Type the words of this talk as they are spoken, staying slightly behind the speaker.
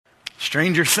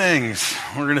Stranger Things.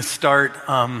 We're going to start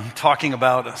talking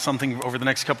about something over the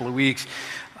next couple of weeks.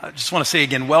 I just want to say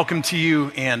again, welcome to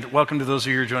you, and welcome to those of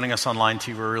you who are joining us online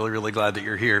too. We're really, really glad that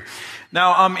you're here.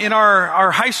 Now, in our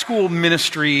high school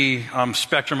ministry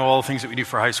spectrum of all the things that we do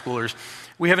for high schoolers,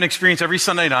 we have an experience every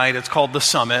Sunday night. It's called The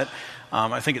Summit.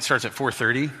 I think it starts at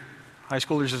 4:30. High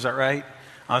schoolers, is that right?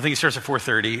 I think it starts at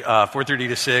 4:30, 4:30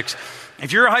 to 6.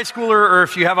 If you're a high schooler or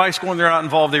if you have a high school and they're not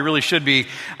involved, they really should be.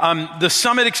 The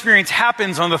Summit experience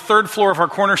happens on the third floor of our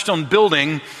Cornerstone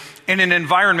building in an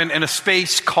environment, in a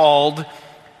space called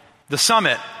The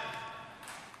Summit.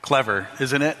 Clever,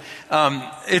 isn't it?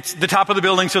 It's the top of the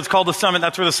building, so it's called The Summit.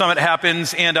 That's where The Summit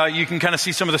happens. And you can kind of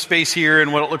see some of the space here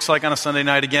and what it looks like on a Sunday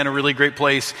night. Again, a really great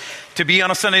place to be on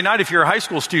a Sunday night if you're a high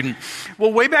school student.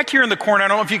 Well, way back here in the corner, I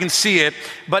don't know if you can see it,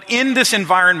 but in this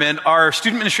environment, our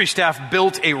student ministry staff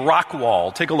built a rock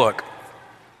wall. Take a look.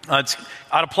 It's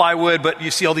out of plywood, but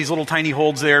you see all these little tiny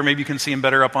holes there. Maybe you can see them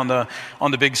better up on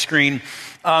the big screen.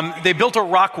 They built a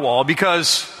rock wall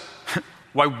because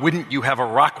why wouldn't you have a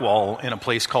rock wall in a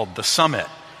place called The Summit?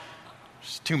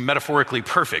 It's too metaphorically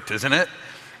perfect, isn't it?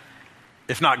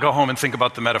 If not, go home and think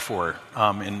about the metaphor,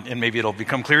 and maybe it'll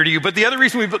become clear to you. But the other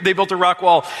reason they built a rock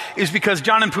wall is because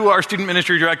John and Pua, our student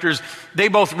ministry directors, they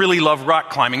both really love rock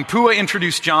climbing. Pua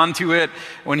introduced John to it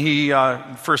when he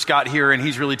first got here, and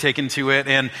he's really taken to it.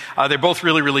 And they're both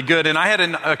really, really good. And I had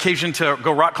an occasion to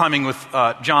go rock climbing with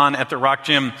John at the Rock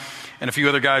Gym and a few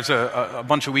other guys a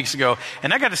bunch of weeks ago.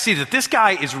 And I got to see that this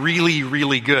guy is really,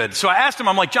 really good. So I asked him,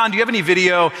 I'm like, John, do you have any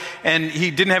video? And he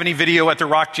didn't have any video at the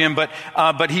Rock Gym,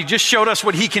 but he just showed us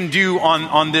what he can do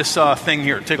on this thing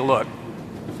here. Take a look.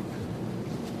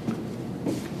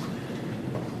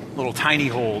 Little tiny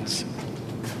holds.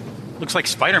 Looks like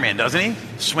Spider-Man, doesn't he?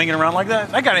 Swinging around like that.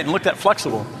 That guy didn't look that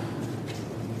flexible.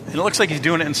 And it looks like he's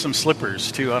doing it in some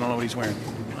slippers, too. I don't know what he's wearing.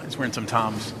 He's wearing some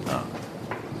Toms.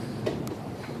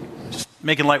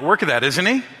 Making light work of that, isn't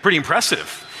he? Pretty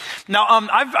impressive. Now,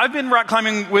 I've been rock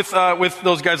climbing with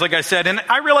those guys, like I said, and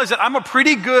I realize that I'm a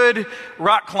pretty good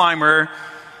rock climber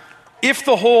if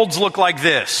the holds look like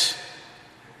this.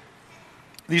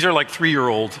 These are like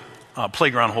 3-year-old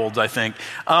playground holds, I think.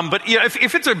 But yeah,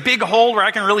 if it's a big hold where I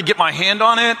can really get my hand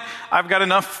on it, I've got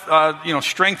enough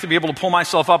strength to be able to pull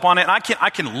myself up on it, and I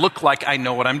can look like I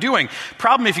know what I'm doing.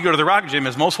 Problem if you go to the Rock Gym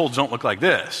is most holds don't look like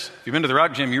this. If you've been to the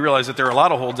Rock Gym, you realize that there are a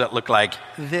lot of holds that look like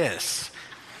this.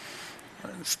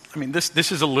 I mean,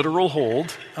 this is a literal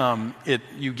hold.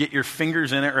 You get your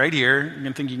fingers in it right here. You're going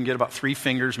to think you can get about 3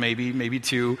 fingers, maybe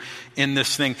 2 in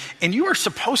this thing. And you are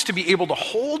supposed to be able to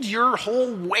hold your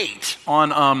whole weight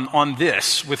on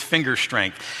this with finger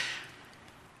strength.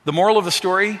 The moral of the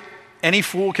story, any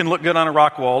fool can look good on a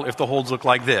rock wall if the holds look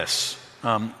like this.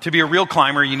 To be a real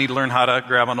climber, you need to learn how to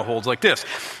grab onto holds like this.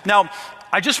 Now,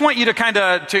 I just want you to kind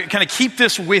of keep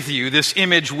this with you, this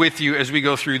image with you as we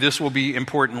go through. This will be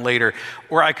important later.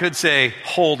 Or I could say,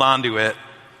 hold on to it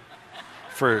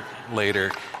for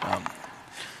later.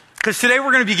 Because today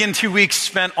we're going to begin 2 weeks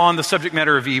spent on the subject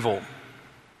matter of evil.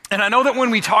 And I know that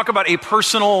when we talk about a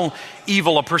personal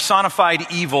evil, a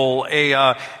personified evil,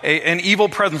 an evil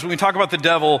presence, when we talk about the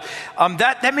devil,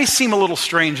 that may seem a little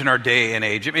strange in our day and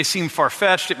age. It may seem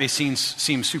far-fetched. It may seem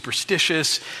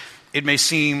superstitious. It may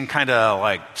seem kind of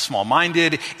like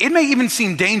small-minded. It may even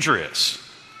seem dangerous.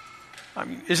 I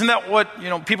mean, isn't that what,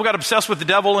 people got obsessed with the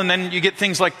devil, and then you get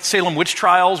things like Salem witch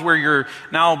trials where you're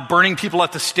now burning people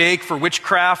at the stake for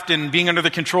witchcraft and being under the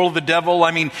control of the devil.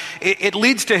 I mean, it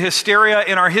leads to hysteria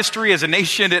in our history as a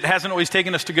nation. It hasn't always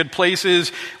taken us to good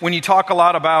places when you talk a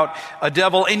lot about a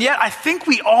devil. And yet I think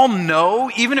we all know,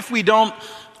 even if we don't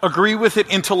agree with it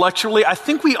intellectually, I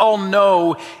think we all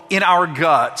know in our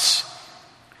guts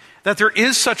that there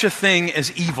is such a thing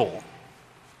as evil.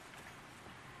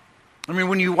 I mean,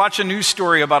 when you watch a news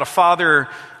story about a father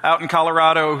out in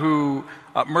Colorado who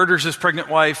murders his pregnant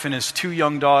wife and his 2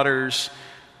 young daughters,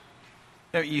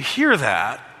 you hear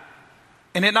that,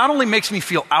 and it not only makes me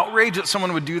feel outraged that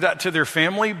someone would do that to their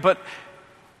family, but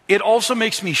it also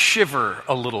makes me shiver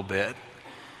a little bit.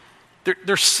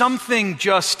 There's something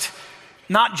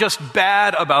not just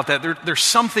bad about that. There's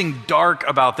something dark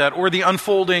about that, or the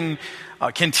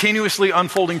continuously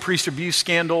unfolding priest abuse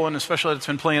scandal, and especially it's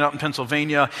been playing out in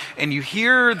Pennsylvania, and you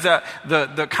hear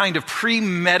the kind of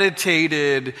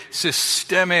premeditated,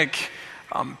 systemic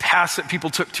paths that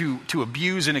people took to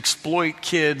abuse and exploit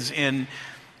kids, and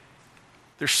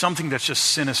there's something that's just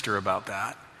sinister about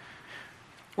that.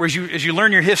 Or as you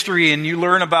learn your history and you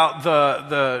learn about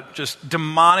the just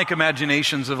demonic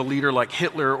imaginations of a leader like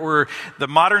Hitler, or the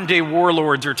modern day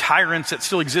warlords or tyrants that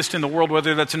still exist in the world,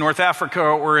 whether that's in North Africa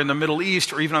or in the Middle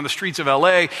East or even on the streets of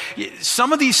LA,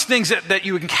 some of these things that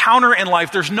you encounter in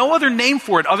life, there's no other name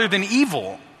for it other than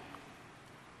evil.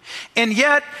 And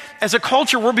yet, as a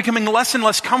culture, we're becoming less and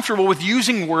less comfortable with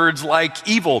using words like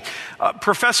evil.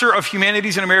 Professor of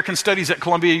Humanities and American Studies at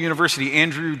Columbia University,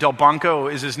 Andrew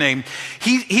Delbanco is his name.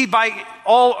 He by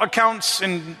all accounts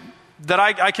and that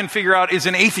I can figure out, is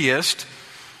an atheist.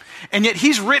 And yet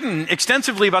he's written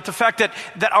extensively about the fact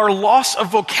that our loss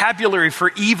of vocabulary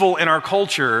for evil in our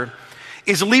culture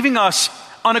is leaving us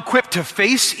unequipped to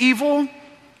face evil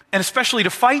and especially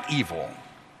to fight evil.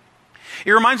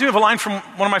 It reminds me of a line from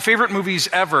one of my favorite movies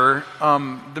ever.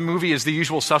 The movie is The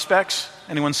Usual Suspects.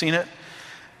 Anyone seen it?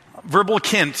 Verbal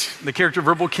Kint, the character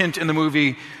Verbal Kint in the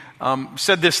movie,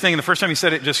 said this thing, and the first time he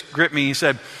said it just gripped me. He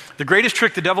said, "The greatest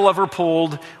trick the devil ever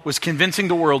pulled was convincing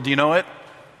the world." Do you know it?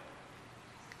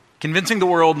 Convincing the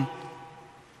world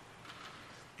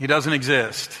he doesn't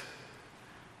exist.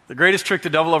 The greatest trick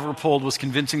the devil ever pulled was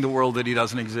convincing the world that he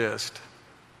doesn't exist.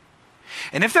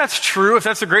 And if that's true, if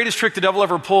that's the greatest trick the devil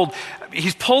ever pulled,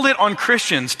 he's pulled it on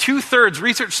Christians. 2/3,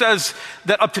 research says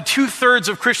that up to 2/3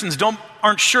 of Christians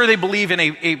aren't sure they believe in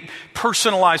a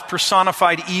personalized,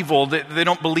 personified evil. They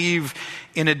don't believe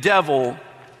in a devil.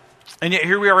 And yet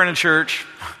here we are in a church,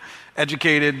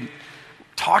 educated,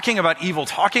 talking about evil,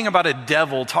 talking about a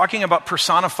devil, talking about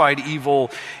personified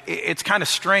evil. It's kind of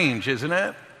strange, isn't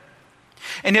it?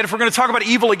 And yet if we're going to talk about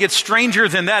evil, it gets stranger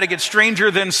than that. It gets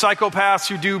stranger than psychopaths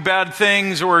who do bad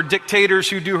things or dictators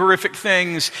who do horrific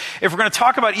things. If we're going to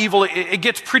talk about evil, it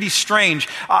gets pretty strange.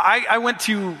 I went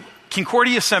to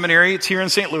Concordia Seminary. It's here in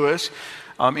St. Louis,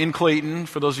 in Clayton,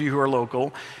 for those of you who are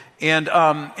local. And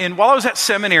while I was at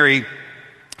seminary,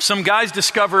 some guys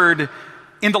discovered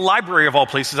in the library of all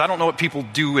places, I don't know what people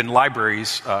do in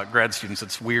libraries, grad students,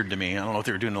 it's weird to me. I don't know what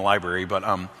they were doing in the library, but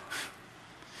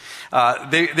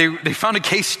they found a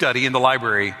case study in the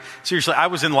library. Seriously, I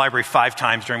was in the library 5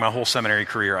 times during my whole seminary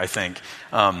career, I think.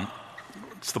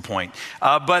 That's the point.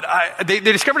 But they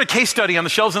discovered a case study on the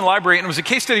shelves in the library, and it was a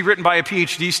case study written by a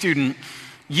PhD student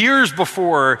years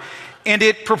before, and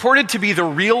it purported to be the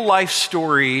real-life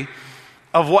story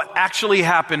of what actually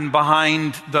happened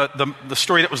behind the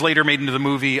story that was later made into the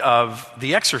movie of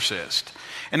The Exorcist.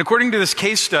 And according to this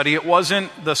case study, it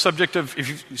wasn't the subject of, if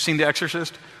you've seen The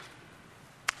Exorcist,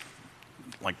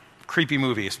 creepy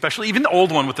movie, especially even the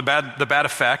old one with the bad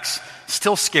effects,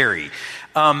 still scary.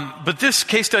 But this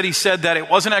case study said that it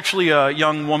wasn't actually a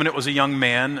young woman, it was a young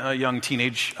man, a young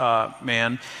teenage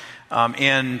man.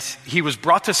 And he was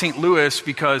brought to St. Louis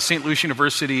because St. Louis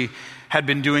University had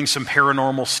been doing some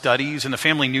paranormal studies, and the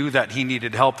family knew that he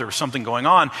needed help. There was something going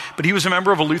on. But he was a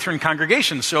member of a Lutheran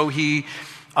congregation, so he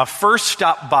first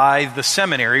stopped by the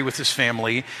seminary with his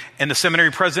family, and the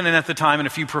seminary president at the time and a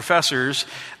few professors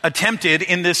attempted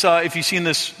in this, if you see in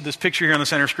this picture here on the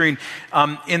center screen,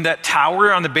 in that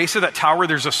tower, on the base of that tower,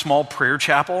 there's a small prayer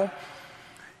chapel.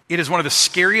 It is one of the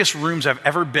scariest rooms I've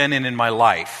ever been in my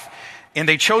life. And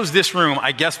they chose this room,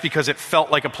 I guess, because it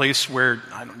felt like a place where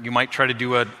you might try to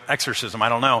do an exorcism, I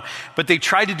don't know. But they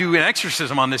tried to do an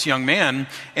exorcism on this young man,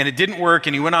 and it didn't work,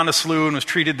 and he went on a SLU and was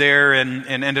treated there and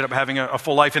ended up having a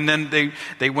full life. And then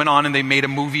they went on and they made a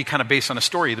movie kind of based on a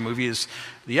story. The movie is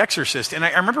The Exorcist. And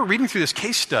I remember reading through this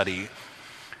case study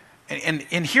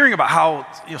and hearing about how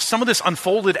some of this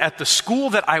unfolded at the school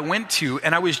that I went to,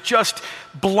 and I was just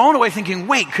blown away thinking,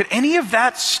 wait, could any of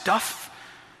that stuff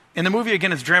in the movie,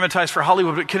 again, it's dramatized for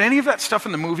Hollywood, but could any of that stuff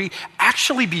in the movie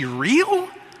actually be real?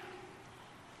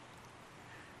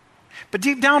 But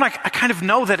deep down, I kind of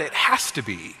know that it has to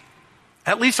be,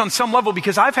 at least on some level,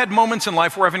 because I've had moments in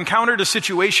life where I've encountered a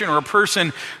situation or a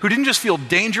person who didn't just feel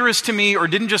dangerous to me or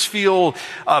didn't just feel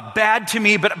bad to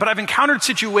me, but I've encountered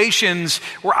situations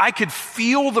where I could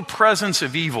feel the presence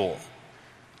of evil.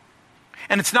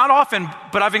 And it's not often,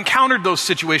 but I've encountered those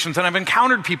situations, and I've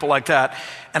encountered people like that.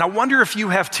 And I wonder if you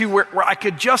have too, where I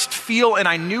could just feel, and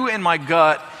I knew in my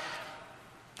gut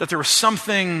that there was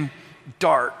something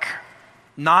dark,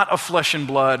 not of flesh and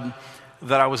blood,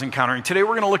 that I was encountering. Today we're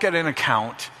going to look at an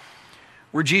account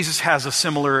where Jesus has a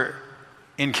similar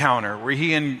encounter, where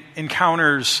he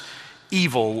encounters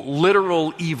evil,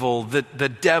 literal evil, the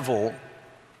devil.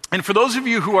 And for those of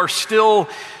you who are still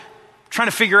trying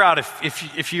to figure out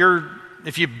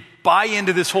if you buy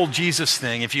into this whole Jesus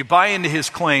thing, if you buy into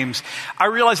his claims, I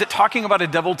realize that talking about a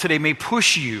devil today may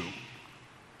push you.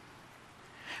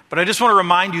 But I just want to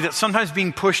remind you that sometimes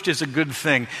being pushed is a good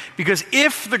thing. Because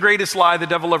if the greatest lie the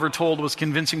devil ever told was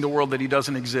convincing the world that he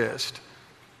doesn't exist,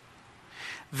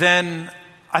 then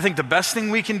I think the best thing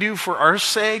we can do for our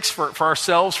sakes, for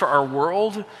ourselves, for our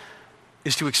world,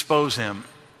 is to expose him.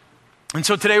 And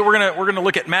so today we're gonna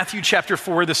look at Matthew chapter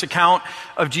 4, this account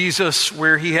of Jesus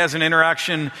where he has an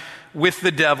interaction with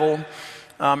the devil.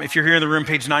 If you're here in the room,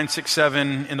 page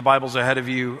 967 in the Bibles ahead of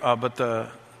you, but the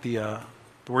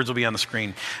words will be on the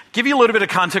screen. Give you a little bit of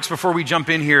context before we jump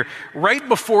in here. Right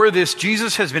before this,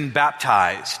 Jesus has been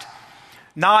baptized.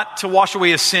 Not to wash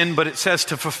away his sin, but it says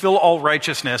to fulfill all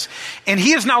righteousness. And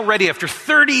he is now ready after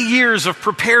 30 years of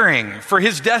preparing for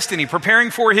his destiny,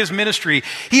 preparing for his ministry.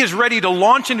 He is ready to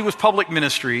launch into his public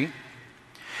ministry,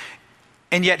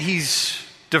 and yet he's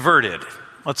diverted.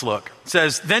 Let's look. It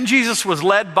says, then Jesus was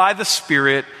led by the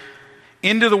Spirit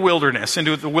into the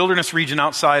wilderness region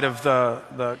outside of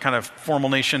the kind of formal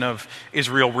nation of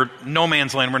Israel, where no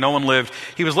man's land, where no one lived.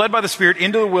 He was led by the Spirit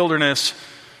into the wilderness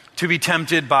to be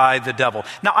tempted by the devil.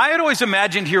 Now, I had always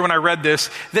imagined here when I read this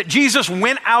that Jesus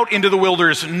went out into the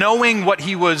wilderness knowing what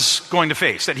he was going to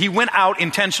face, that he went out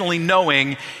intentionally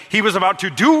knowing he was about to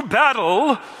do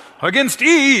battle against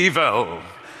evil.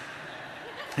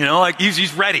 You know, like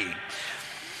he's ready.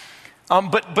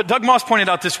 But Doug Moss pointed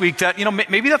out this week that,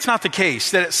 maybe that's not the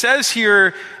case, that it says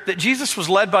here that Jesus was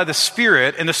led by the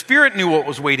Spirit, and the Spirit knew what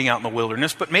was waiting out in the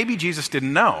wilderness, but maybe Jesus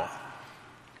didn't know.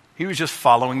 He was just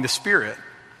following the Spirit.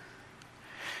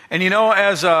 And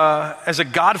as a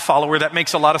God follower, that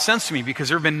makes a lot of sense to me, because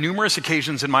there have been numerous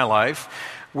occasions in my life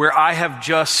where I have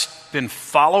just been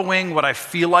following what I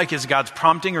feel like is God's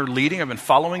prompting or leading. I've been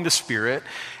following the Spirit,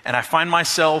 and I find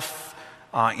myself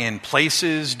in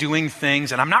places doing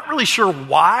things, and I'm not really sure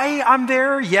why I'm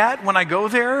there yet when I go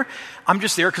there. I'm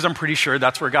just there because I'm pretty sure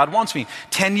that's where God wants me.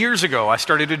 10 years ago, I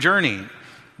started a journey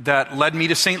that led me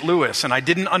to St. Louis, and I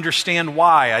didn't understand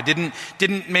why. I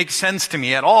didn't make sense to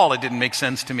me at all. It didn't make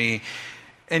sense to me.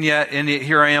 And yet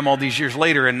here I am all these years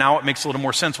later, and now it makes a little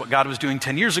more sense what God was doing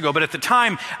 10 years ago. But at the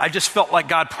time, I just felt like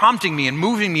God prompting me and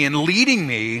moving me and leading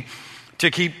me to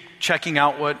keep checking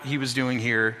out what he was doing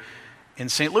here in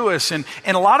St. Louis. And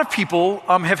a lot of people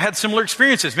have had similar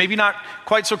experiences, maybe not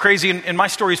quite so crazy. And my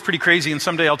story is pretty crazy, and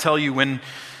someday I'll tell you when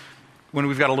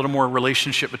we've got a little more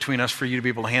relationship between us for you to be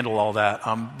able to handle all that.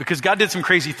 Because God did some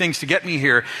crazy things to get me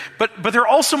here. But there are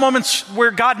also moments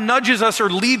where God nudges us or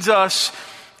leads us,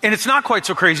 and it's not quite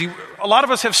so crazy. A lot of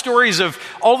us have stories of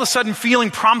all of a sudden feeling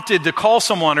prompted to call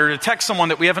someone or to text someone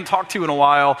that we haven't talked to in a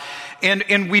while.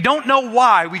 And we don't know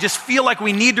why. We just feel like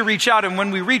we need to reach out. And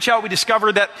when we reach out, we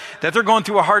discover that they're going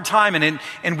through a hard time,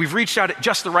 and we've reached out at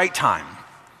just the right time.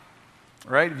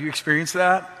 Right? Have you experienced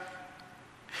that?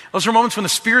 Those are moments when the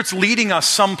Spirit's leading us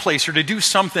someplace or to do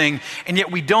something, and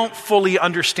yet we don't fully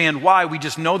understand why. We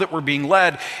just know that we're being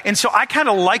led. And so I kind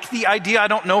of like the idea, I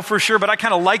don't know for sure, but I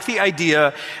kind of like the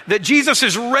idea that Jesus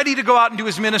is ready to go out and do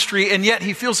his ministry, and yet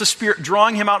he feels the Spirit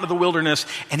drawing him out into the wilderness,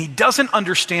 and he doesn't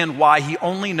understand why. He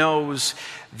only knows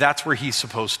that's where he's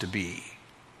supposed to be.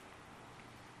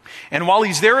 And while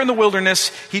he's there in the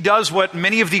wilderness, he does what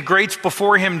many of the greats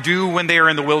before him do when they are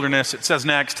in the wilderness. It says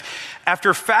next,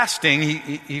 after fasting,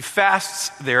 he fasts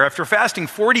there. After fasting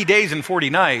 40 days and 40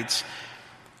 nights,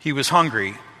 he was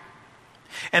hungry.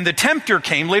 And the tempter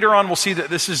came. Later on, we'll see that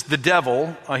this is the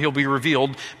devil. He'll be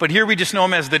revealed. But here we just know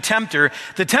him as the tempter.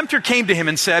 The tempter came to him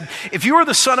and said, if you are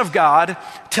the Son of God,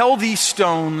 tell these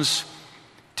stones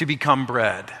to become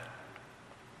bread.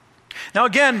 Now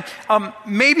again,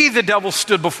 maybe the devil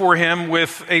stood before him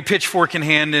with a pitchfork in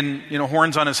hand and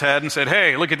horns on his head and said,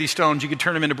 hey, look at these stones, you could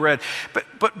turn them into bread.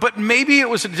 But maybe it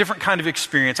was a different kind of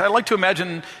experience. I like to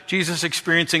imagine Jesus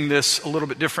experiencing this a little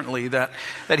bit differently, that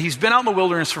he's been out in the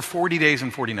wilderness for 40 days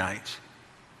and 40 nights,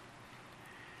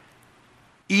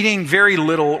 eating very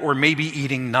little or maybe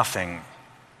eating nothing,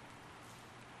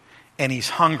 and he's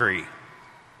hungry.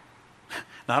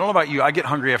 Now, I don't know about you, I get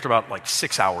hungry after about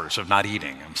 6 hours of not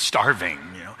eating. I'm starving,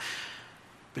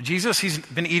 But Jesus, he's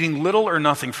been eating little or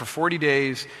nothing for 40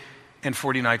 days and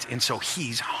 40 nights, and so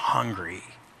he's hungry.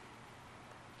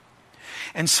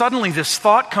 And suddenly this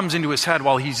thought comes into his head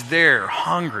while he's there,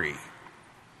 hungry.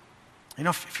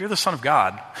 If you're the Son of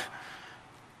God,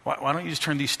 why don't you just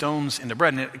turn these stones into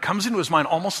bread? And it comes into his mind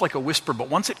almost like a whisper, but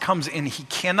once it comes in, he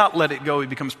cannot let it go. He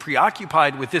becomes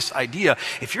preoccupied with this idea.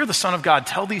 If you're the Son of God,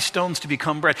 tell these stones to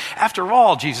become bread. After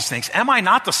all, Jesus thinks, am I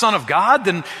not the Son of God?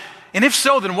 And if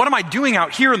so, then what am I doing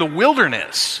out here in the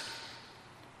wilderness?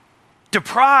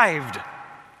 Deprived,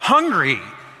 hungry.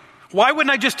 Why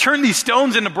wouldn't I just turn these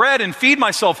stones into bread and feed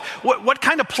myself? What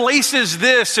kind of place is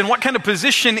this, and what kind of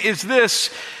position is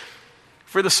this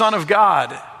for the Son of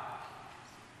God?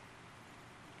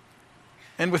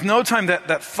 And with no time,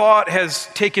 that thought has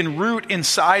taken root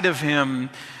inside of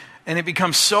him, and it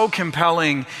becomes so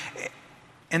compelling.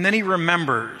 And then he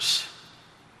remembers.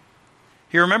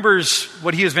 He remembers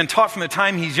what he has been taught from the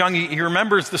time he's young. He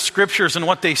remembers the scriptures and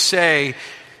what they say.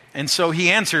 And so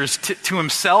he answers to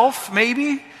himself,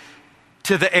 maybe,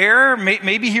 to the air.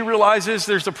 Maybe he realizes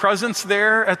there's a presence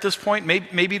there at this point.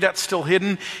 Maybe that's still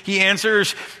hidden. He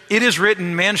answers, "It is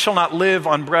written, man shall not live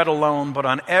on bread alone, but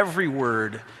on every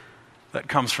word that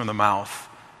comes from the mouth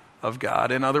of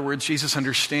God." In other words, Jesus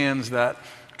understands that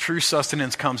true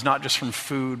sustenance comes not just from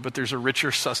food, but there's a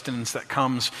richer sustenance that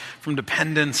comes from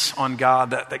dependence on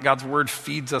God, that God's word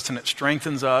feeds us and it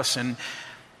strengthens us. And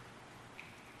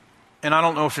I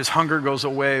don't know if his hunger goes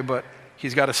away, but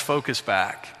he's got his focus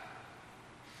back.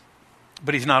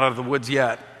 But he's not out of the woods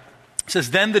yet. It says,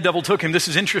 then the devil took him. This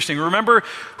is interesting. Remember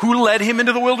who led him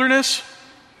into the wilderness?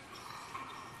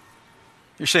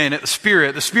 You're saying it, the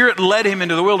Spirit. The Spirit led him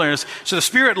into the wilderness. So the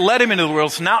Spirit led him into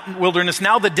the wilderness.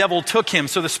 Now the devil took him.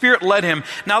 So the Spirit led him.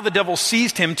 Now the devil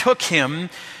seized him, took him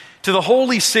to the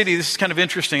holy city. This is kind of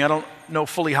interesting. I don't know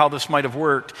fully how this might have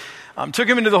worked. Took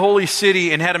him into the holy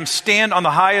city and had him stand on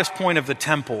the highest point of the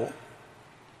temple.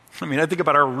 I mean, I think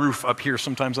about our roof up here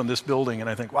sometimes on this building, and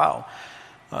I think, wow,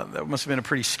 that must have been a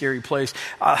pretty scary place.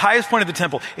 Highest point of the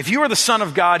temple. If you are the Son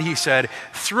of God, he said,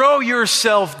 throw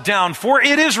yourself down, for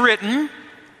it is written,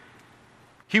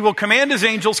 he will command his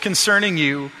angels concerning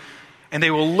you, and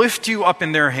they will lift you up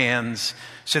in their hands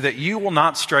so that you will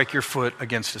not strike your foot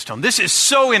against a stone. This is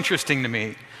so interesting to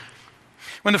me.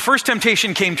 When the first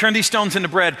temptation came, turn these stones into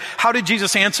bread, how did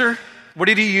Jesus answer? What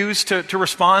did he use to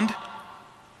respond?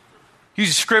 He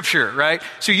used scripture, right?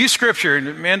 So use scripture.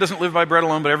 And man doesn't live by bread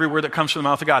alone, but every word that comes from the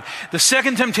mouth of God. The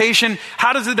second temptation,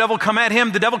 how does the devil come at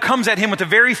him? The devil comes at him with the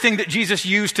very thing that Jesus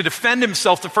used to defend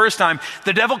himself the first time.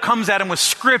 The devil comes at him with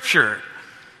scripture.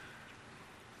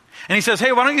 And he says,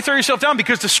 hey, why don't you throw yourself down?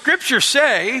 Because the scriptures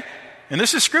say, and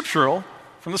this is scriptural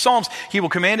from the Psalms, he will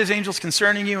command his angels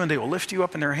concerning you, and they will lift you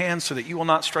up in their hands so that you will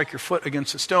not strike your foot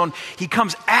against a stone. He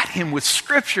comes at him with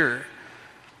scripture.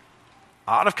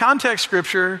 Out of context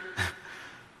scripture.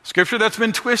 Scripture that's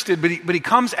been twisted, but he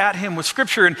comes at him with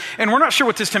scripture. And we're not sure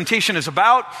what this temptation is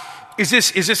about. Is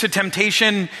this a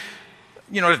temptation,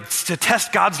 to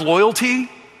test God's loyalty?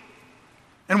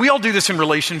 And we all do this in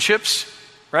relationships.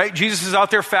 Right? Jesus is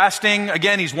out there fasting.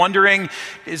 Again, he's wondering,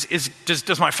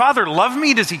 does my Father love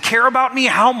me? Does he care about me?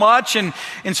 How much? And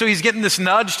so he's getting this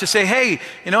nudge to say, hey,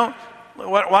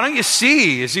 why don't you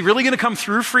see? Is he really going to come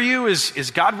through for you?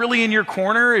 Is God really in your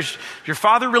corner? Is your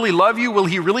Father really love you? Will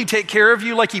he really take care of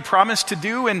you like he promised to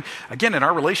do? And again, in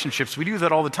our relationships, we do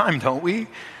that all the time, don't we?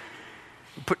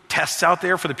 We put tests out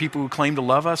there for the people who claim to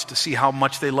love us to see how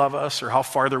much they love us or how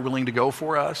far they're willing to go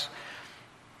for us.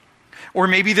 Or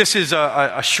maybe this is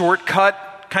a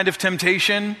shortcut kind of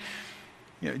temptation.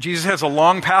 Jesus has a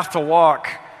long path to walk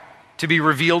to be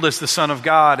revealed as the Son of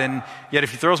God, and yet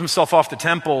if he throws himself off the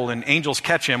temple and angels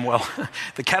catch him, well,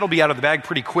 the cat will be out of the bag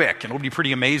pretty quick, and it'll be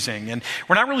pretty amazing. And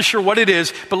we're not really sure what it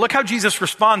is, but look how Jesus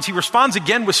responds. He responds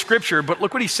again with scripture, but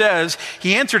look what he says.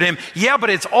 He answered him, yeah, but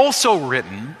it's also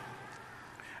written,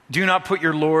 do not put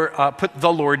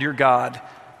the Lord your God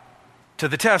to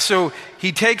the test. So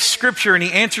he takes scripture and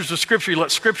he answers with scripture. He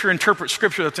lets scripture interpret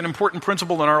scripture. That's an important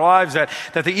principle in our lives, that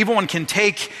the evil one can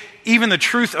take even the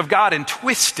truth of God and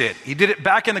twist it. He did it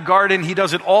back in the garden. He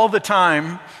does it all the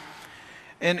time.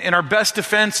 And our best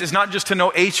defense is not just to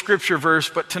know a scripture verse,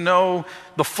 but to know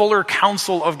the fuller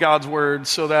counsel of God's word,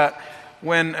 so that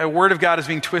when a word of God is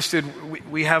being twisted,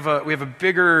 we have a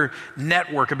bigger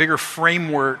network, a bigger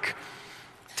framework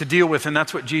to deal with, and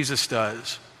that's what Jesus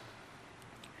does.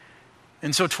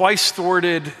 And so twice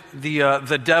thwarted,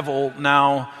 the devil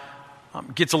now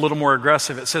gets a little more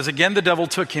aggressive. It says, again, the devil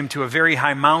took him to a very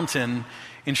high mountain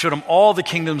and showed him all the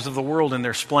kingdoms of the world in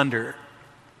their splendor.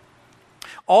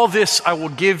 All this I will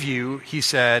give you, he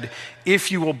said,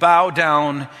 if you will bow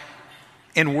down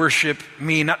and worship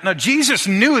me. Now, Jesus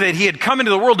knew that he had come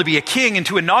into the world to be a king and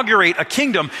to inaugurate a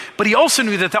kingdom, but he also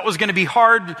knew that was going to be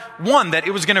hard won, that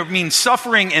it was going to mean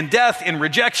suffering and death and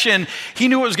rejection. He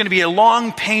knew it was going to be a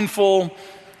long, painful,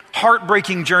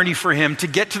 heartbreaking journey for him to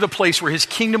get to the place where his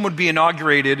kingdom would be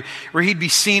inaugurated, where he'd be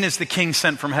seen as the king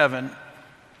sent from heaven.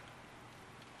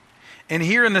 And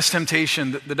here in this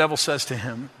temptation, the devil says to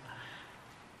him,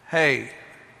 hey,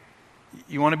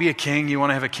 you want to be a king? You want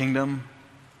to have a kingdom?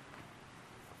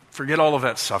 Forget all of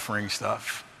that suffering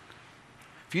stuff.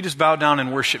 If you just bow down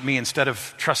and worship me instead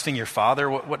of trusting your Father,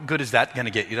 what good is that going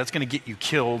to get you? That's going to get you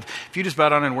killed. If you just bow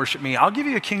down and worship me, I'll give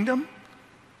you a kingdom.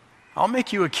 I'll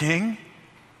make you a king.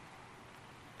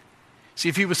 See,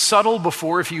 if he was subtle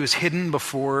before, if he was hidden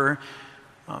before,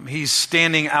 he's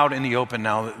standing out in the open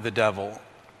now, the devil.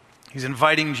 He's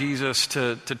inviting Jesus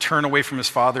to turn away from his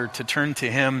Father, to turn to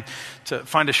him, to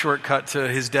find a shortcut to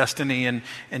his destiny. And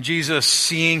Jesus,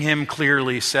 seeing him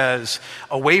clearly, says,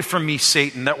 "Away from me,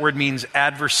 Satan." That word means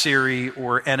adversary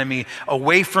or enemy.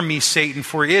 "Away from me, Satan,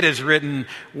 for it is written,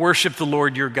 worship the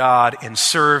Lord your God and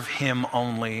serve him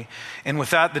only." And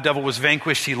with that, the devil was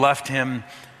vanquished. He left him,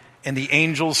 and the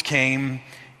angels came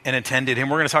and attended him.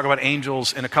 We're going to talk about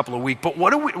angels in a couple of weeks. But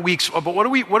what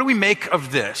do we make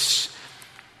of this?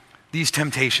 These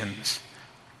temptations.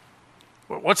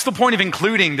 What's the point of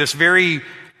including this very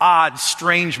odd,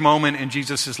 strange moment in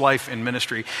Jesus' life and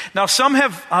ministry? Now, some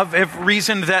have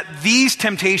reasoned that these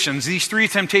temptations, these three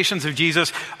temptations of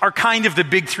Jesus, are kind of the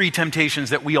big three temptations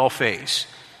that we all face.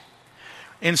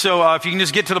 And so if you can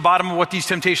just get to the bottom of what these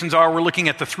temptations are, we're looking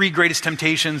at the three greatest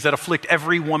temptations that afflict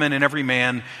every woman and every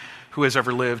man who has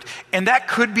ever lived. And that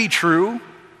could be true,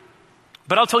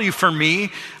 but I'll tell you, for me,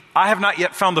 I have not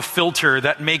yet found the filter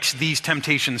that makes these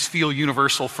temptations feel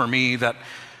universal for me, that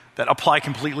apply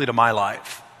completely to my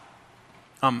life.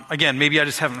 Again, maybe I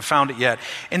just haven't found it yet.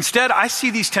 Instead, I see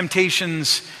these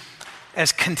temptations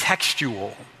as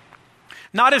contextual.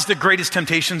 Not as the greatest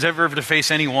temptations ever to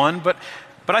face anyone, but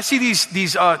I see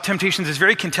these temptations as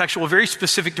very contextual, very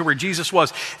specific to where Jesus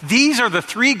was. These are the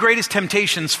three greatest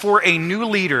temptations for a new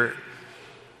leader.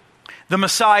 The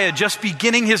Messiah just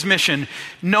beginning his mission,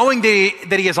 knowing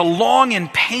that he has a long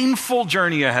and painful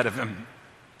journey ahead of him.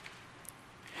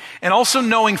 And also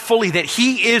knowing fully that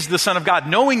he is the Son of God,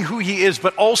 knowing who he is,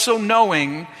 but also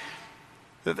knowing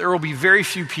that there will be very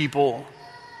few people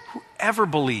who ever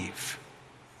believe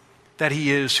that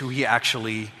he is who he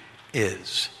actually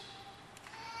is.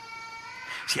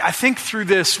 See, I think through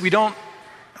this,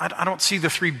 I don't see the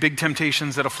three big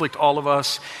temptations that afflict all of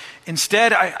us.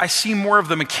 Instead, I see more of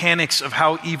the mechanics of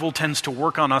how evil tends to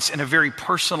work on us in a very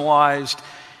personalized,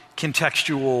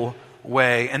 contextual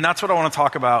way. And that's what I want to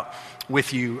talk about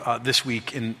with you this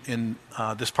week in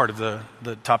this part of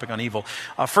the topic on evil.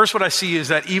 First, what I see is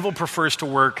that evil prefers to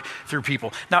work through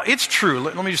people. Now, it's true.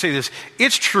 Let me just say this.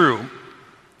 It's true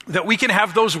that we can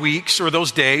have those weeks or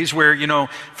those days where,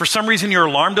 for some reason your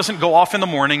alarm doesn't go off in the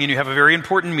morning and you have a very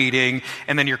important meeting,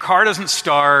 and then your car doesn't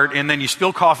start, and then you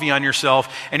spill coffee on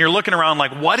yourself, and you're looking around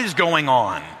like, what is going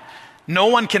on? No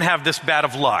one can have this bad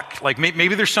of luck. Like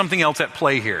maybe there's something else at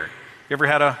play here. You ever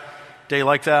had a day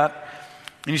like that?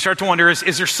 And you start to wonder,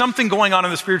 is there something going on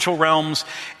in the spiritual realms?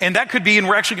 And that could be, and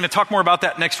we're actually going to talk more about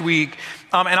that next week.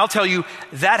 And I'll tell you,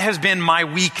 that has been my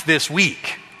week this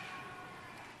week.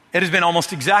 It has been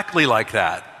almost exactly like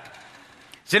that.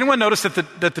 Has anyone noticed that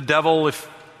the devil,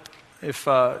 if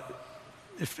I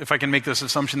can make this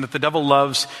assumption, that the devil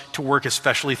loves to work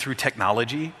especially through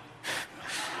technology?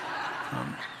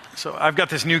 So I've got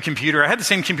this new computer. I had the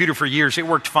same computer for years. It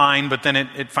worked fine, but then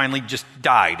it finally just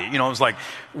died. It was like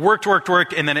worked,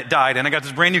 and then it died. And I got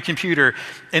this brand new computer,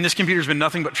 and this computer's been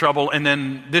nothing but trouble. And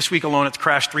then this week alone, it's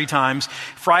crashed 3 times.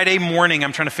 Friday morning,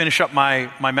 I'm trying to finish up my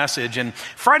message. And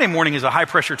Friday morning is a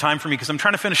high-pressure time for me because I'm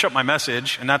trying to finish up my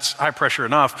message, and that's high pressure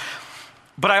enough.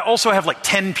 But I also have like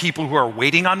 10 people who are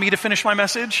waiting on me to finish my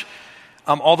message.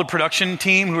 All the production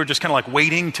team who are just kind of like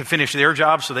waiting to finish their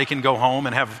job so they can go home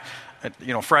and have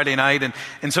Friday night.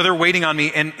 And so they're waiting on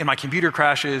me, and my computer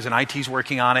crashes, and IT's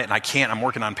working on it, and I can't. I'm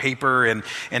working on paper, and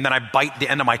then I bite the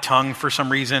end of my tongue for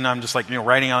some reason. I'm just like,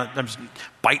 writing on it. I'm just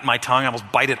biting my tongue. I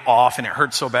almost bite it off, and it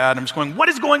hurts so bad. I'm just going, what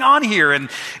is going on here? And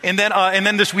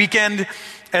then this weekend,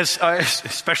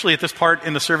 especially at this part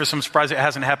in the service, I'm surprised it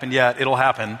hasn't happened yet. It'll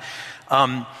happen.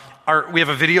 We have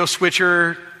a video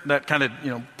switcher that kind of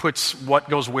puts what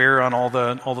goes where on all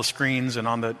the screens and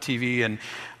on the TV, and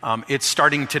it's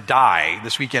starting to die.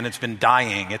 This weekend it's been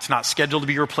dying. It's not scheduled to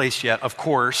be replaced yet, of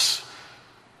course.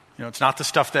 It's not the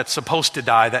stuff that's supposed to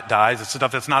die that dies. It's the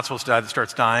stuff that's not supposed to die that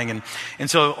starts dying. And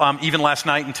so even last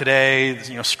night and today,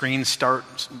 screens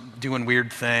start doing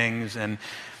weird things, and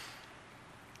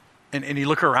you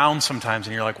look around sometimes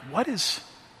and you're like, what is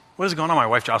going on? My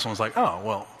wife Jocelyn was like, oh,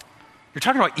 well, you're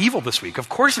talking about evil this week. Of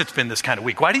course it's been this kind of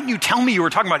week. Why didn't you tell me you were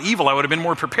talking about evil? I would have been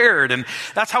more prepared. And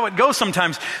that's how it goes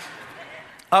sometimes.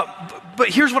 But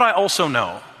here's what I also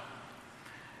know.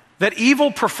 That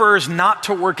evil prefers not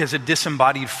to work as a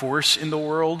disembodied force in the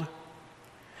world,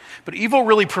 but evil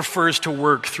really prefers to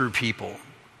work through people.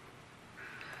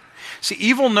 See,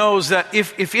 evil knows that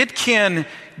if it can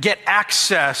get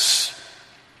access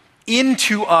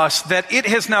into us, that it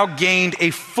has now gained a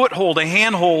foothold, a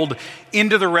handhold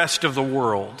into the rest of the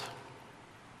world.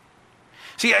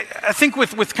 See, I think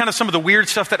with kind of some of the weird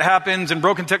stuff that happens and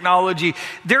broken technology,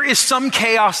 there is some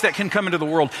chaos that can come into the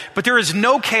world. But there is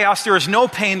no chaos, there is no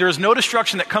pain, there is no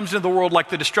destruction that comes into the world like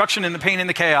the destruction and the pain and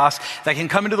the chaos that can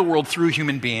come into the world through a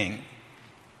human being.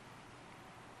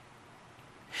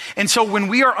 And so when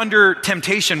we are under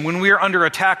temptation, when we are under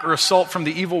attack or assault from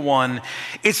the evil one,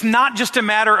 it's not just a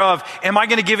matter of, am I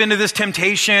going to give into this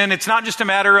temptation? It's not just a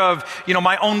matter of,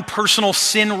 my own personal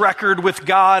sin record with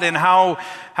God and how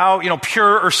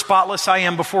pure or spotless I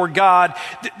am before God.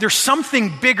 There's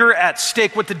something bigger at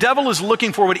stake. What the devil is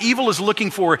looking for, what evil is looking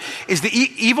for, is the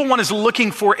evil one is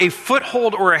looking for a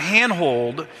foothold or a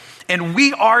handhold. And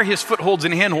we are his footholds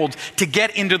and handholds to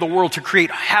get into the world, to create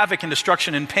havoc and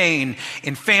destruction and pain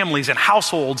in families and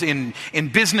households, in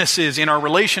businesses, in our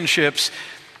relationships.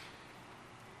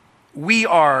 We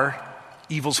are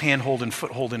evil's handhold and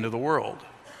foothold into the world.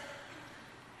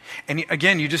 And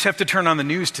again, you just have to turn on the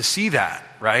news to see that,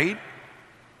 right?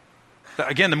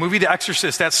 Again, the movie The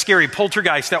Exorcist, that's scary.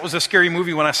 Poltergeist, that was a scary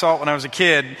movie when I saw it when I was a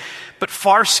kid. But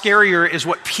far scarier is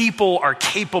what people are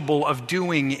capable of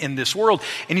doing in this world.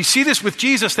 And you see this with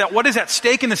Jesus, that what is at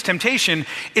stake in this temptation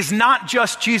is not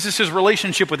just Jesus'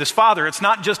 relationship with his Father. It's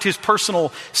not just his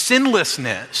personal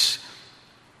sinlessness.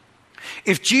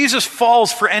 If Jesus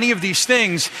falls for any of these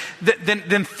things,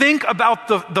 then think about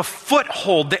the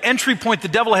foothold, the entry point the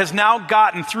devil has now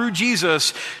gotten through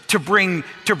Jesus to bring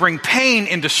pain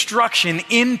and destruction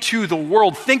into the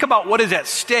world. Think about what is at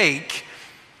stake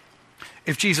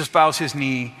if Jesus bows his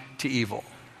knee to evil.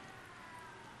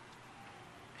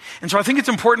 And so I think it's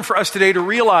important for us today to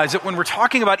realize that when we're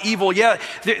talking about evil,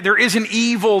 there is an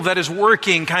evil that is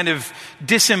working kind of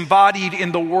disembodied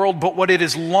in the world, but what it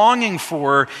is longing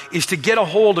for is to get a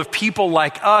hold of people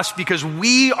like us because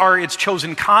we are its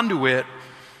chosen conduit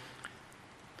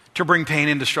to bring pain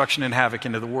and destruction and havoc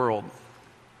into the world.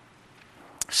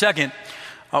 Second,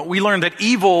 we learned that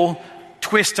evil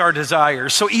twists our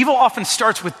desires. So evil often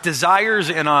starts with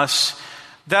desires in us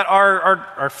that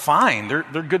are fine.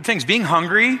 They're good things. Being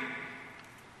hungry,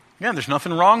 yeah, there's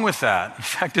nothing wrong with that. In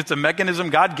fact, it's a mechanism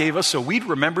God gave us so we'd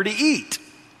remember to eat.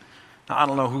 Now, I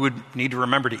don't know who would need to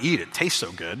remember to eat. It tastes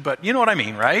so good, but you know what I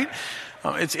mean, right?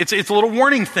 It's a little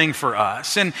warning thing for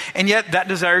us. And yet that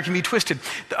desire can be twisted.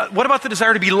 What about the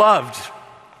desire to be loved?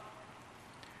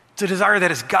 It's a desire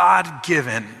that is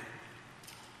God-given.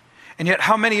 And yet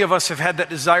how many of us have had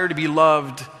that desire to be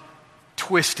loved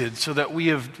twisted so that we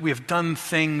have done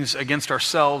things against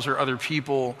ourselves or other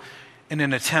people in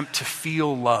an attempt to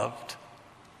feel loved?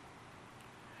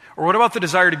 Or what about the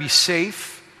desire to be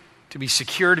safe, to be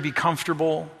secure, to be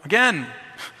comfortable? Again,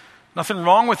 nothing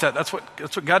wrong with that. That's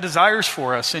what God desires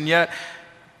for us. And yet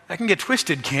that can get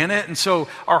twisted, can it? And so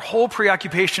our whole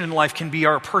preoccupation in life can be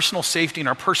our personal safety and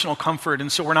our personal comfort.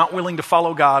 And so we're not willing to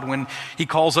follow God when he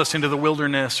calls us into the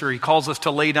wilderness, or he calls us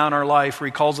to lay down our life, or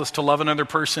he calls us to love another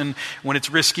person when it's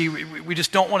risky. We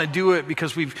just don't want to do it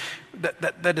because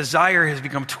that desire has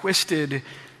become twisted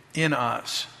in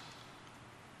us.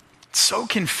 It's so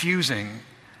confusing.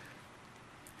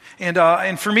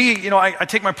 And for me, I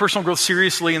take my personal growth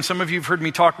seriously, and some of you have heard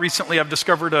me talk recently. I've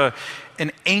discovered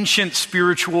an ancient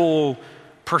spiritual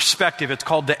perspective. It's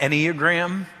called the Enneagram.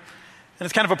 And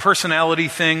it's kind of a personality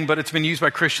thing, but it's been used by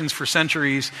Christians for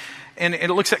centuries. And it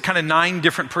looks at kind of 9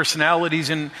 different personalities.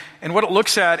 And what it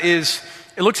looks at is,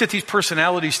 it looks at these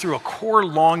personalities through a core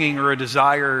longing or a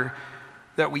desire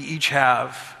that we each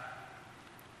have.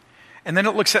 And then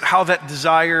it looks at how that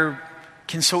desire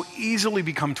can so easily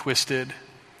become twisted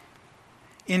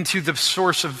into the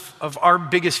source of our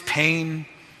biggest pain,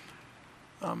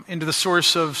 into the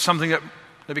source of something that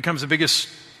becomes the biggest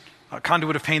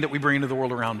conduit of pain that we bring into the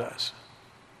world around us.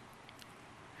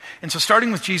 And so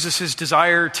starting with Jesus'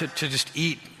 desire to just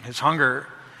eat, his hunger,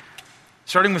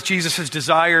 starting with Jesus'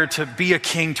 desire to be a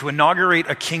king, to inaugurate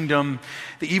a kingdom,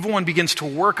 the evil one begins to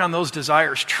work on those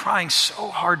desires, trying so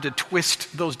hard to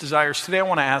twist those desires. Today I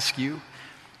want to ask you,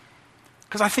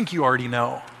 because I think you already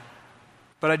know,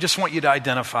 but I just want you to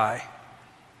identify,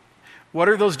 what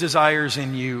are those desires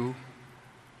in you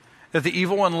that the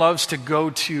evil one loves to go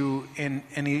to, and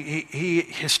he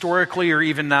historically or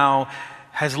even now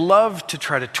has loved to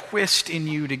try to twist in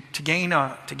you to gain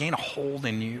a hold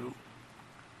in you?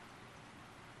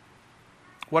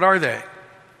 What are they?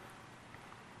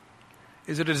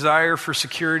 Is it a desire for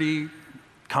security,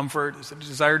 comfort? Is it a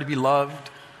desire to be loved?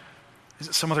 Is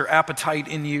it some other appetite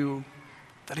in you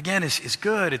that again is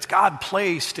good, it's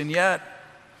God-placed, and yet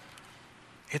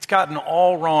it's gotten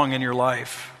all wrong in your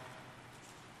life?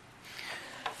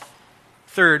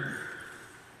 Third,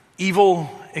 evil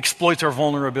exploits our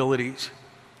vulnerabilities.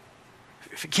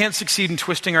 If it can't succeed in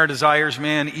twisting our desires,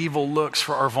 man, evil looks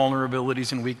for our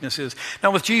vulnerabilities and weaknesses.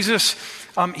 Now with Jesus,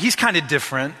 he's kind of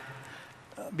different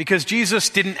because Jesus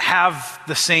didn't have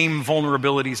the same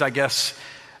vulnerabilities, I guess,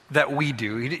 that we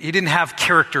do. He didn't have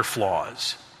character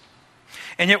flaws.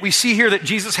 And yet we see here that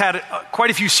Jesus had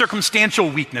quite a few circumstantial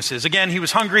weaknesses. Again, he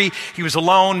was hungry, he was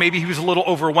alone, maybe he was a little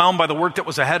overwhelmed by the work that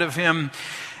was ahead of him.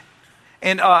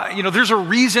 And, there's a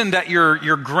reason that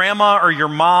your grandma or your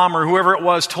mom or whoever it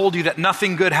was told you that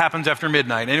nothing good happens after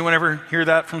midnight. Anyone ever hear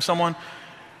that from someone?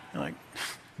 You're like,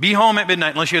 be home at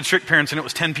midnight unless you had strict parents and it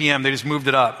was 10 p.m. They just moved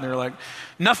it up. They're like,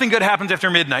 nothing good happens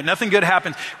after midnight. Nothing good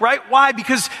happens. Right? Why?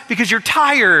 Because you're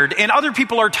tired and other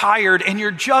people are tired and you're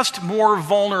just more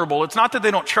vulnerable. It's not that they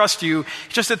don't trust you.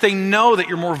 It's just that they know that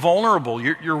you're more vulnerable.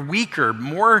 You're weaker.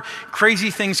 More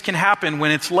crazy things can happen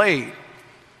when it's late.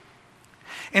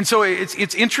 And so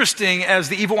it's interesting as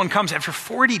the evil one comes after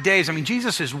 40 days. I mean,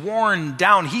 Jesus is worn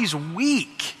down. He's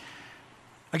weak.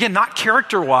 Again, not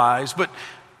character-wise, but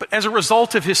as a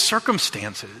result of his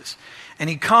circumstances. And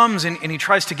he comes and he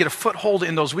tries to get a foothold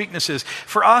in those weaknesses.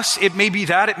 For us, it may be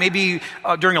that. It may be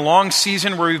during a long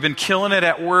season where we've been killing it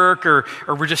at work or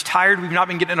we're just tired. We've not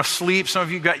been getting enough sleep. Some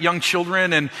of you got young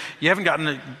children and you haven't gotten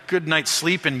a good night's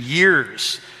sleep in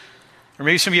years. Or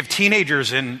maybe some of you have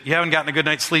teenagers and you haven't gotten a good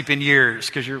night's sleep in years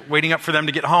because you're waiting up for them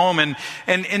to get home. And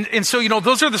so,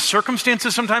 those are the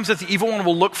circumstances sometimes that the evil one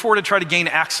will look for to try to gain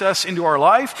access into our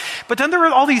life. But then there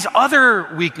are all these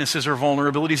other weaknesses or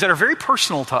vulnerabilities that are very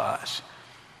personal to us.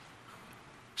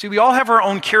 See, we all have our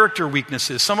own character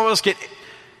weaknesses. Some of us get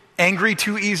angry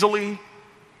too easily.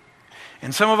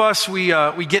 And some of us,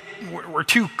 we're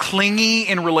too clingy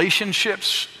in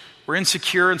relationships. We're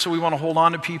insecure, and so we want to hold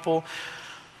on to people.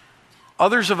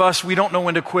 Others of us, we don't know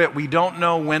when to quit. We don't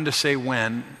know when to say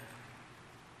when.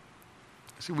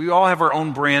 See, we all have our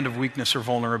own brand of weakness or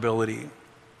vulnerability.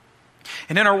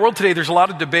 And in our world today, there's a lot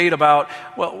of debate about,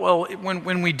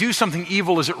 when we do something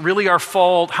evil, is it really our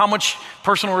fault? How much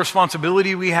personal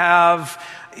responsibility we have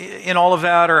in all of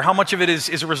that? Or how much of it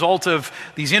is a result of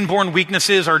these inborn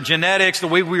weaknesses, our genetics, the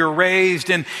way we were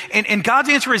raised? And God's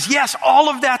answer is yes, all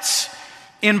of that's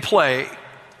in play.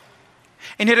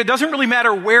 And yet it doesn't really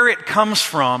matter where it comes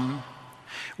from.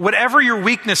 Whatever your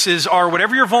weaknesses are,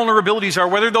 whatever your vulnerabilities are,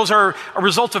 whether those are a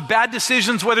result of bad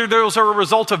decisions, whether those are a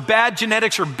result of bad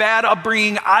genetics or bad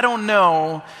upbringing, I don't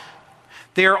know.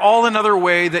 They are all another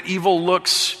way that evil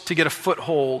looks to get a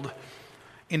foothold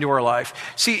into our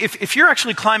life. See, if you're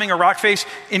actually climbing a rock face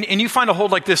and you find a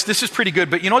hold like this is pretty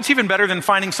good. But you know what's even better than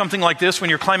finding something like this when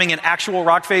you're climbing an actual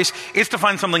rock face? It's to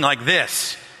find something like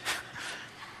this.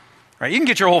 Right? You can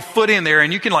get your whole foot in there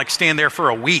and you can stand there for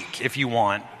a week if you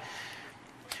want.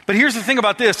 But here's the thing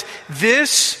about this.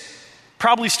 This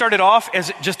probably started off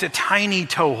as just a tiny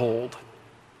toehold.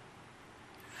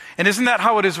 And isn't that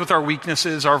how it is with our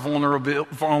weaknesses, our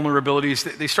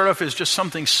vulnerabilities? They start off as just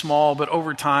something small, but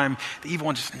over time, the evil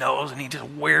one just knows and he just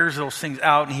wears those things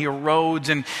out and he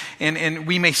erodes and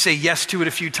we may say yes to it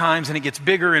a few times and it gets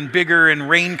bigger and bigger and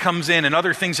rain comes in and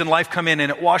other things in life come in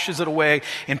and it washes it away.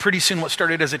 And pretty soon what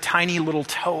started as a tiny little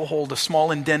toehold, a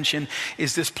small indention,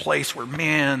 is this place where,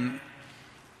 man,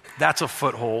 that's a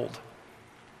foothold.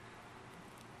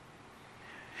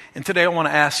 And today I want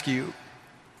to ask you,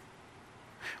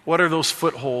 what are those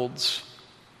footholds,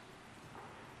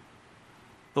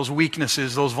 those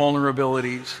weaknesses, those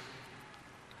vulnerabilities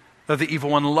that the evil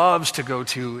one loves to go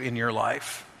to in your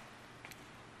life?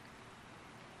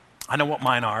 I know what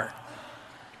mine are.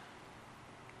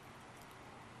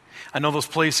 I know those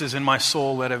places in my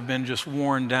soul that have been just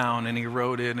worn down and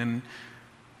eroded, and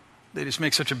they just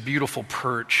make such a beautiful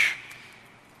perch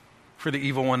for the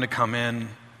evil one to come in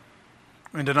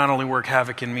and to not only work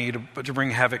havoc in me, but to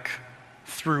bring havoc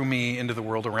through me into the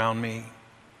world around me.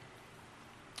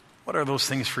 What are those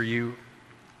things for you?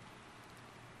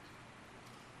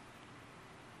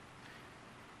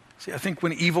 See, I think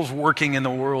when evil's working in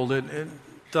the world, it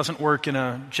doesn't work in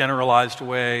a generalized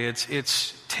way.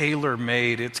 It's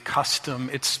tailor-made, it's custom,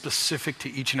 it's specific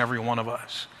to each and every one of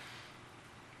us.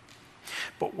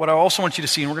 But what I also want you to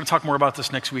see, and we're going to talk more about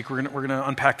this next week, we're going to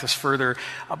unpack this further,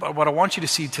 but what I want you to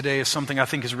see today is something I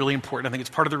think is really important. I think it's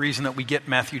part of the reason that we get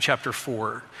Matthew chapter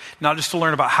 4, not just to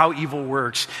learn about how evil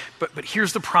works, but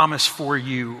here's the promise for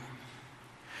you.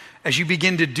 As you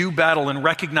begin to do battle and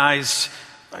recognize,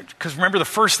 because remember the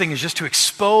first thing is just to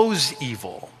expose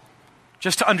evil,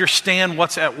 just to understand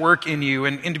what's at work in you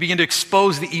and to begin to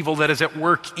expose the evil that is at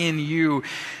work in you.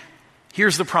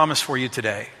 Here's the promise for you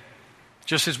today.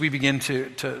 Just as we begin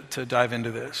to dive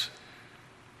into this.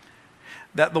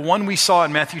 that the one we saw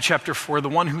in Matthew chapter 4, the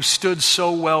one who stood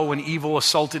so well when evil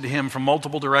assaulted him from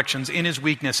multiple directions, in his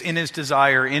weakness, in his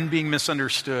desire, in being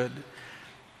misunderstood,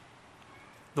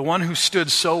 the one who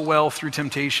stood so well through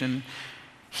temptation,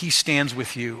 he stands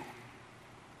with you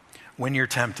when you're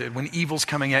tempted, when evil's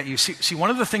coming at you. See, one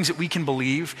of the things that we can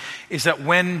believe is that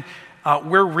when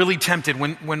we're really tempted,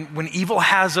 when evil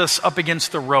has us up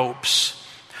against the ropes,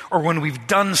 or when we've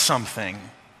done something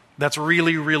that's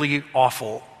really, really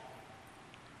awful,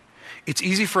 it's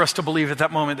easy for us to believe at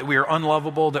that moment that we are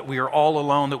unlovable, that we are all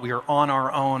alone, that we are on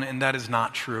our own, and that is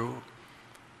not true.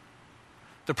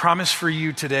 The promise for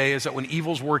you today is that when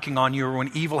evil's working on you, or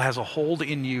when evil has a hold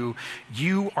in you,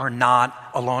 you are not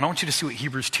alone. I want you to see what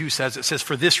Hebrews 2 says. It says,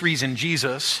 for this reason,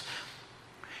 Jesus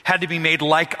had to be made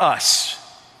like us,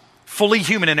 fully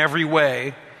human in every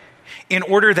way, in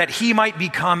order that he might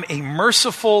become a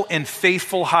merciful and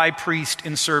faithful high priest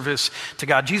in service to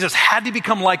God. Jesus had to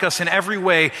become like us in every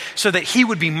way so that he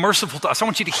would be merciful to us. I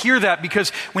want you to hear that, because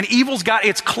when evil's got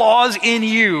its claws in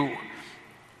you,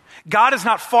 God is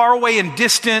not far away and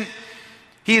distant.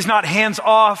 He is not hands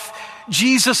off.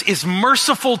 Jesus is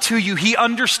merciful to you. He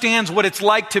understands what it's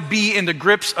like to be in the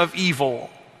grips of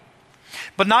evil.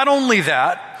 But not only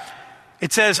that,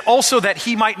 it says also that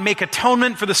he might make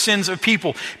atonement for the sins of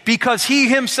people. Because he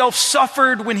himself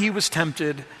suffered when he was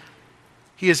tempted,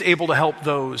 he is able to help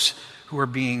those who are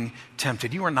being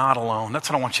tempted. You are not alone.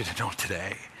 That's what I want you to know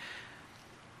today.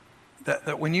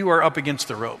 That when you are up against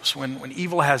the ropes, when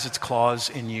evil has its claws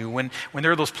in you, when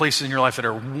there are those places in your life that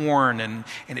are worn and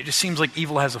it just seems like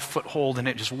evil has a foothold and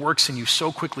it just works in you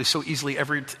so quickly, so easily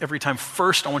every time,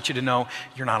 first I want you to know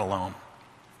you're not alone.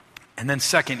 And then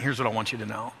second, here's what I want you to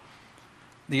know.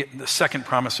 The second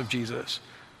promise of Jesus,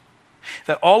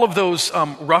 that all of those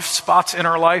rough spots in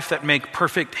our life that make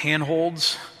perfect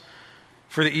handholds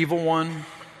for the evil one,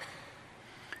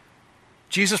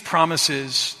 Jesus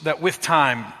promises that with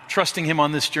time, trusting him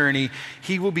on this journey,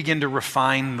 he will begin to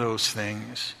refine those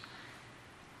things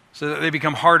so that they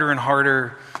become harder and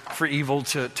harder for evil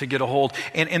to get a hold.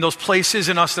 And those places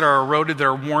in us that are eroded, that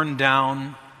are worn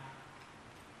down,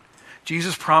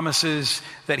 Jesus promises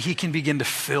that he can begin to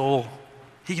fill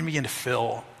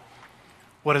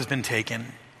what has been taken.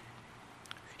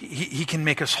 He can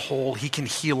make us whole. He can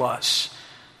heal us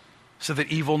so that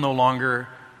evil no longer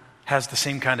has the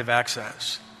same kind of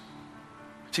access.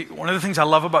 See, one of the things I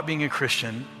love about being a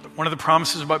Christian, one of the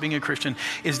promises about being a Christian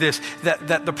is this,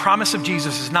 that the promise of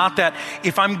Jesus is not that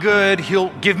if I'm good, he'll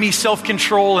give me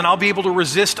self-control and I'll be able to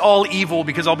resist all evil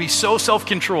because I'll be so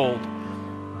self-controlled.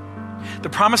 The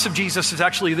promise of Jesus is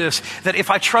actually this, that if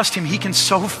I trust him, he can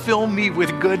so fill me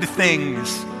with good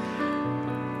things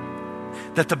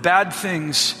that the bad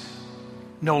things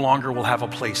no longer will have a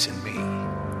place in me.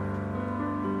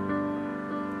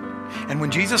 And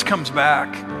when Jesus comes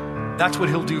back, that's what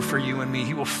he'll do for you and me.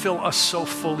 He will fill us so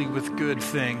fully with good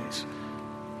things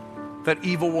that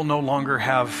evil will no longer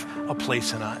have a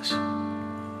place in us.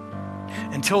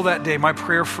 Until that day, my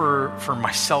prayer for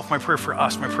myself, my prayer for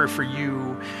us, my prayer for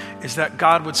you is that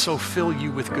God would so fill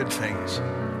you with good things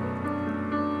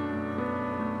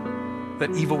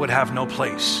that evil would have no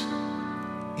place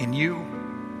in you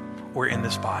or in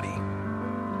this body.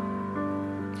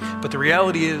 But the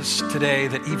reality is today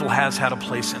that evil has had a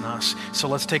place in us. So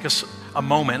let's take a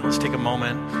moment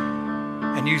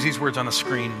and use these words on the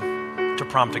screen to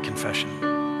prompt a confession.